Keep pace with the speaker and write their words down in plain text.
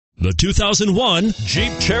The 2001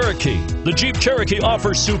 Jeep Cherokee. The Jeep Cherokee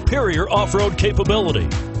offers superior off-road capability.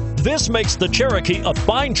 This makes the Cherokee a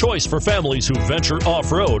fine choice for families who venture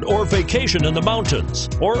off-road or vacation in the mountains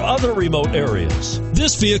or other remote areas.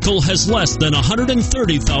 This vehicle has less than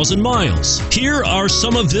 130,000 miles. Here are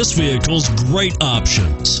some of this vehicle's great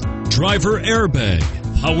options: driver airbag,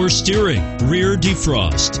 power steering, rear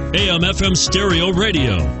defrost, AM/FM stereo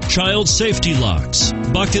radio, child safety locks,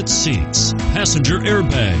 bucket seats, passenger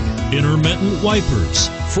airbag, intermittent wipers,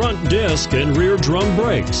 front disc and rear drum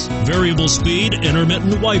brakes, variable speed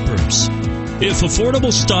intermittent wipers. If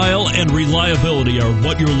affordable style and reliability are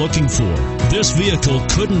what you're looking for, this vehicle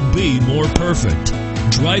couldn't be more perfect.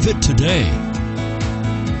 Drive it today.